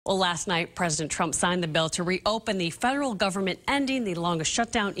Well, last night, President Trump signed the bill to reopen the federal government, ending the longest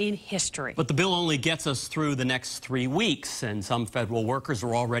shutdown in history. But the bill only gets us through the next 3 weeks, and some federal workers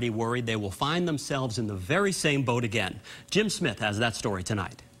are already worried they will find themselves in the very same boat again. Jim Smith has that story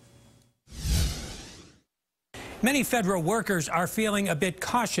tonight. Many federal workers are feeling a bit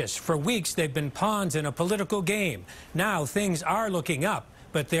cautious. For weeks, they've been pawns in a political game. Now things are looking up,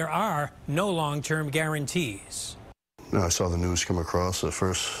 but there are no long-term guarantees. I saw the news come across. At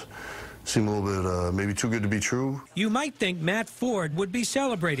first, seemed a little bit maybe too good to be true. You might think Matt Ford would be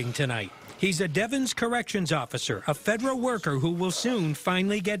celebrating tonight. He's a Devens corrections officer, a federal worker who will soon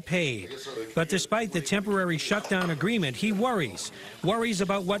finally get paid. But despite the temporary shutdown agreement, he worries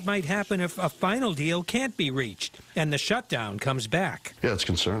about what might happen if a final deal can't be reached and the shutdown comes back. Yeah, it's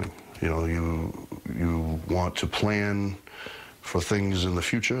concerning. You know, you want to plan for things in the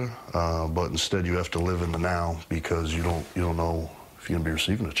future, but instead you have to live in the now because you don't know if you're going to be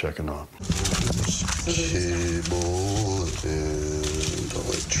receiving a check or not. Cable and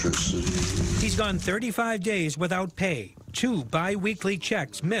electricity. He's gone 35 days without pay, 2 bi-weekly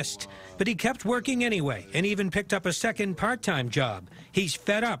checks missed, but he kept working anyway and even picked up a second part-time job. He's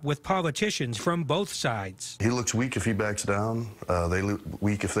fed up with politicians from both sides. He looks weak if he backs down. They look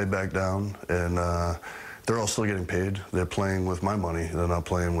weak if they back down, and they're all still getting paid. They're playing with my money. They're not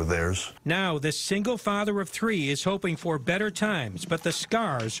playing with theirs. Now, this single father of 3 is hoping for better times, but the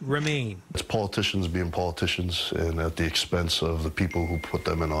scars remain. It's politicians being politicians and at the expense of the people who put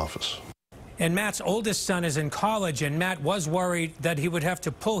them in office. And Matt's oldest son is in college, and Matt was worried that he would have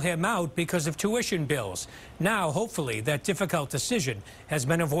to pull him out because of tuition bills. Now, hopefully, that difficult decision has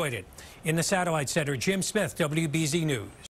been avoided. In the Satellite Center, Jim Smith, WBZ News.